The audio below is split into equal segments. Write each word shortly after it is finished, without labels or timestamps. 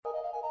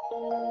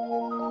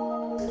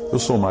Eu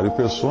sou Mário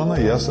Persona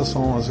e essas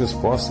são as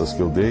respostas que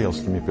eu dei aos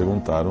que me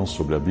perguntaram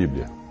sobre a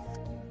Bíblia.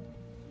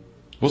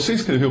 Você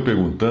escreveu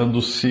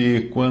perguntando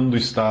se, quando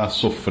está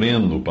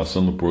sofrendo,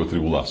 passando por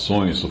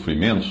tribulações,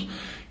 sofrimentos,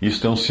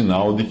 isto é um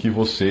sinal de que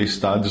você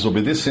está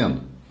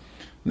desobedecendo.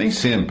 Nem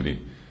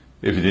sempre.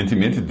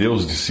 Evidentemente,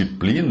 Deus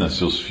disciplina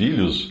seus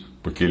filhos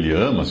porque Ele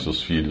ama seus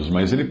filhos,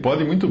 mas Ele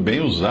pode muito bem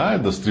usar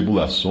das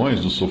tribulações,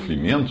 dos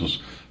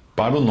sofrimentos,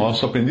 para o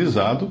nosso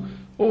aprendizado,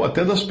 ou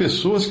até das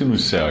pessoas que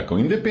nos cercam,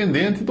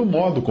 independente do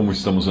modo como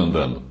estamos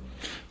andando.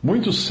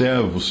 Muitos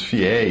servos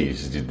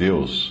fiéis de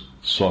Deus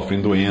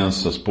sofrem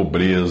doenças,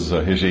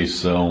 pobreza,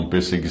 rejeição,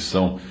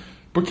 perseguição,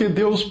 porque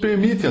Deus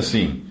permite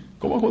assim,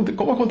 como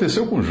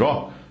aconteceu com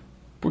Jó,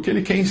 porque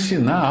Ele quer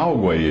ensinar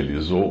algo a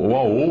eles, ou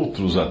a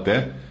outros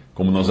até,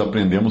 como nós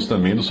aprendemos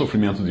também do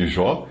sofrimento de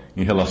Jó,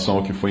 em relação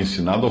ao que foi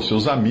ensinado aos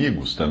seus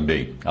amigos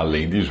também,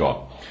 além de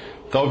Jó.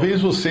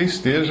 Talvez você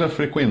esteja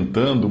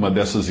frequentando uma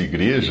dessas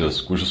igrejas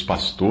cujos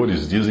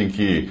pastores dizem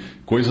que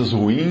coisas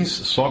ruins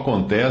só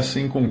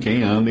acontecem com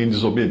quem anda em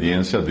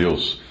desobediência a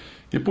Deus.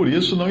 E por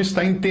isso não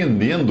está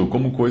entendendo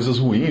como coisas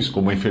ruins,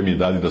 como a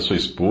enfermidade da sua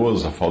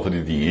esposa, a falta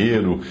de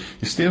dinheiro,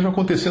 estejam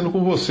acontecendo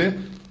com você,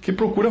 que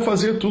procura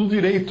fazer tudo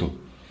direito.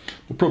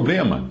 O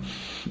problema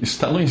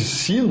está no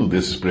ensino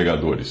desses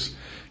pregadores,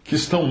 que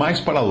estão mais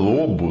para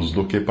lobos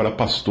do que para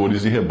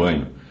pastores de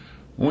rebanho.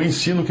 Um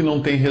ensino que não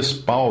tem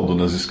respaldo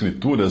nas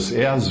Escrituras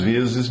é às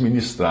vezes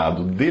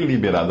ministrado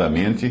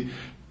deliberadamente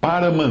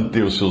para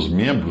manter os seus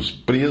membros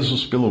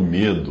presos pelo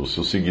medo,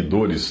 seus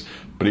seguidores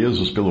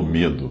presos pelo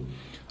medo.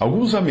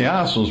 Alguns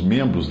ameaçam os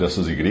membros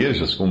dessas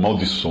igrejas com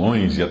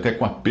maldições e até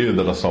com a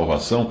perda da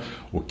salvação,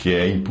 o que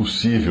é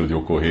impossível de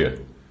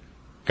ocorrer.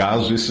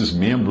 Caso esses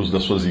membros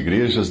das suas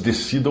igrejas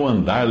decidam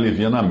andar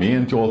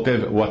levianamente ou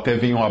até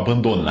venham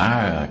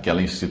abandonar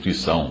aquela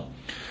instituição.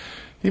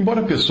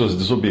 Embora pessoas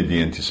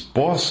desobedientes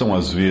possam,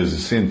 às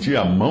vezes, sentir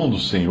a mão do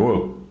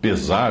Senhor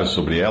pesar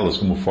sobre elas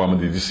como forma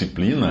de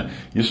disciplina,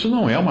 isso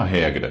não é uma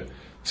regra.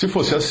 Se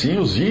fosse assim,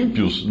 os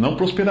ímpios não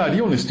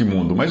prosperariam neste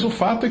mundo, mas o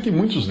fato é que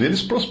muitos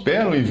deles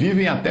prosperam e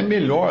vivem até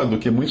melhor do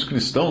que muitos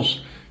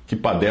cristãos que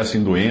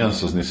padecem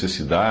doenças,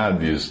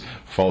 necessidades,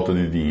 falta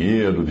de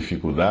dinheiro,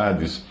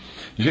 dificuldades.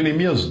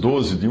 Jeremias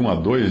 12, de 1 a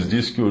 2,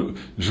 diz que o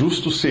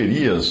justo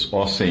serias,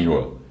 ó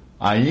Senhor,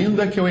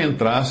 ainda que eu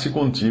entrasse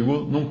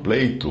contigo num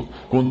pleito.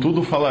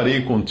 Contudo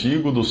falarei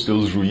contigo dos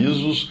teus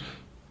juízos,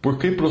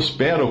 porque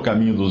prospera o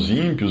caminho dos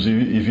ímpios e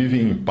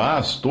vivem em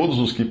paz todos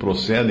os que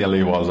procedem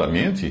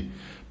aleivosamente.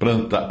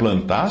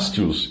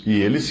 Plantaste-os e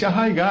eles se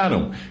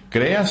arraigaram,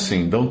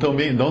 crescem, dão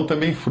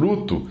também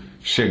fruto.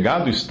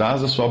 Chegado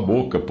estás à sua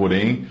boca,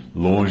 porém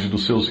longe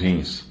dos seus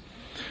rins.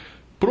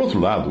 Por outro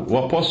lado, o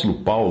apóstolo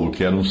Paulo,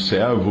 que era um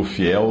servo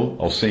fiel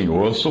ao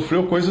Senhor,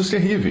 sofreu coisas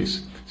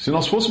terríveis. Se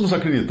nós fôssemos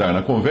acreditar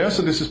na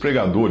conversa desses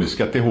pregadores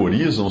que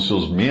aterrorizam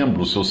seus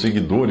membros, seus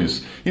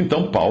seguidores,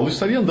 então Paulo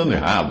estaria andando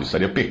errado,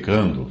 estaria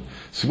pecando.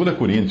 2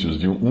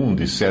 Coríntios 1,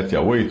 de 7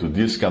 a 8,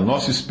 diz que a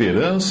nossa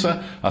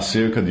esperança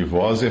acerca de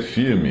vós é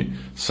firme,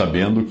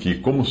 sabendo que,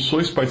 como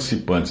sois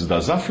participantes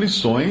das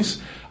aflições,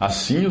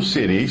 assim o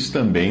sereis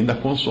também da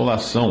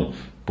consolação.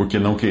 Porque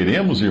não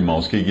queremos,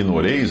 irmãos, que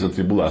ignoreis a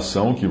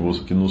tribulação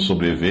que nos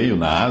sobreveio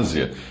na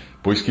Ásia,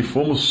 pois que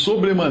fomos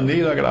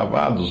sobremaneira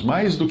agravados,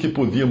 mais do que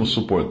podíamos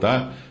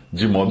suportar,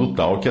 de modo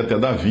tal que até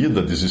da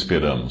vida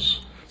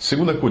desesperamos.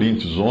 2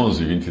 Coríntios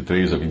 11,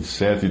 23 a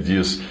 27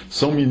 diz: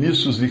 são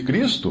ministros de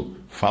Cristo?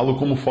 Falo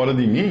como fora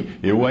de mim,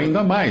 eu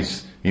ainda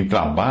mais. Em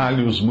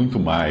trabalhos, muito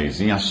mais.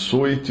 Em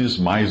açoites,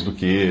 mais do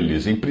que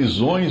eles. Em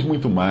prisões,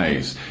 muito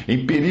mais.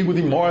 Em perigo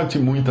de morte,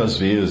 muitas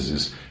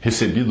vezes.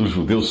 Recebi dos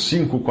judeus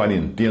 5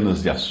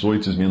 quarentenas de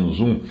açoites menos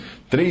um.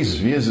 3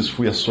 vezes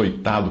fui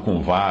açoitado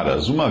com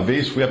varas. 1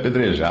 vez fui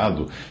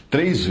apedrejado.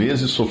 3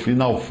 vezes sofri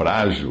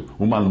naufrágio.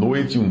 1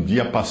 noite e 1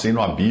 dia passei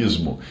no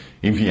abismo.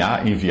 Em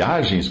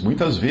viagens,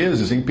 muitas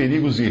vezes, em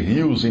perigos de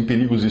rios, em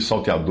perigos de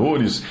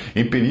salteadores,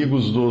 em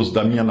perigos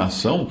da minha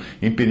nação,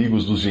 em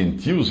perigos dos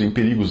gentios, em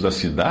perigos da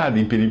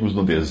cidade, em perigos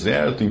no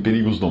deserto, em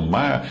perigos no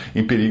mar,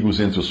 em perigos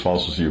entre os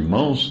falsos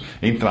irmãos,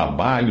 em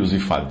trabalhos e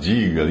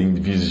fadiga, em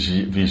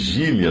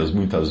vigílias,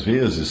 muitas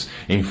vezes,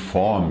 em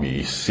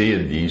fome e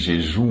sede, em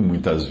jejum,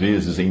 muitas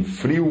vezes, em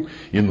frio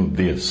e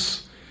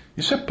nudez.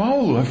 Isso é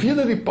Paulo, a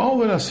vida de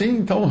Paulo era assim,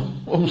 então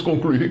vamos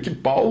concluir que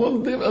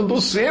Paulo andou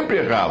sempre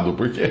errado,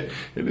 porque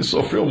ele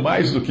sofreu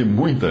mais do que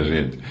muita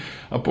gente.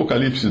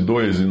 Apocalipse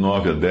 2, de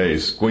 9 a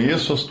 10,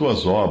 conheço as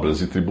tuas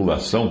obras e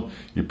tribulação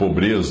e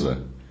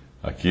pobreza,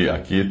 aqui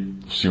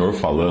o Senhor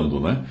falando,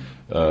 né?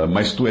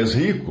 Mas tu és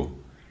rico.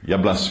 E a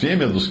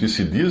blasfêmia dos que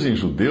se dizem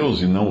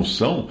judeus e não o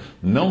são,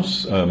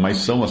 mas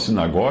são a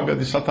sinagoga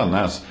de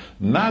Satanás.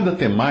 Nada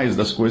temais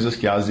das coisas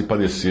que hás de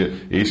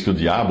padecer. Eis que o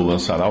diabo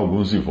lançará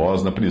alguns de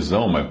vós na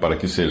prisão, mas para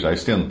que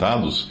sejais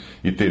tentados,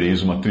 e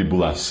tereis uma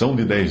tribulação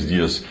de 10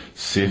 dias.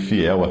 Sê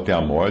fiel até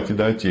a morte, e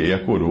dar-te-ei a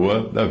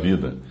coroa da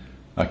vida.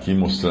 Aqui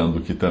mostrando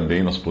que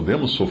também nós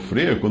podemos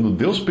sofrer quando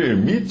Deus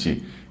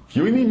permite que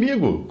o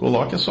inimigo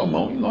coloque a sua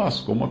mão em nós,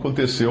 como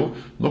aconteceu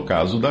no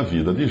caso da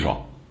vida de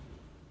Jó.